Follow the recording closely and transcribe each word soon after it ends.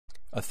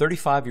A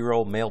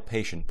 35-year-old male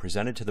patient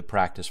presented to the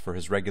practice for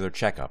his regular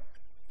checkup.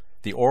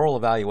 The oral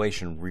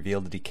evaluation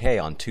revealed a decay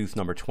on tooth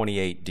number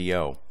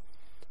 28DO.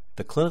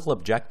 The clinical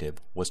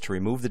objective was to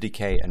remove the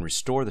decay and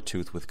restore the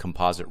tooth with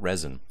composite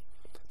resin.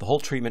 The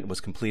whole treatment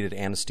was completed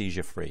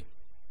anesthesia-free.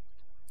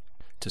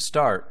 To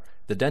start,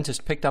 the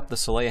dentist picked up the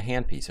Solea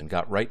handpiece and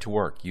got right to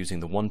work using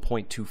the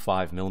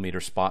 1.25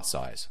 millimeter spot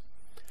size.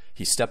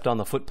 He stepped on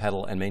the foot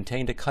pedal and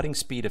maintained a cutting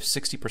speed of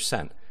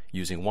 60%,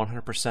 using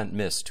 100%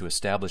 mist to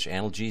establish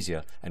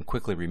analgesia and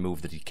quickly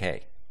remove the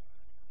decay.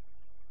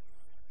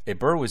 A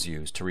burr was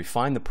used to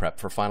refine the prep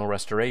for final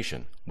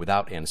restoration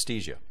without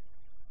anesthesia.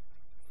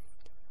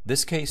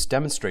 This case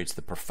demonstrates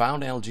the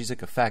profound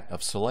analgesic effect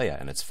of Solea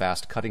and its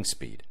fast cutting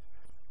speed.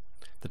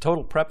 The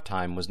total prep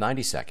time was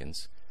 90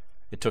 seconds.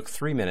 It took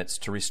 3 minutes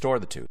to restore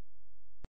the tooth.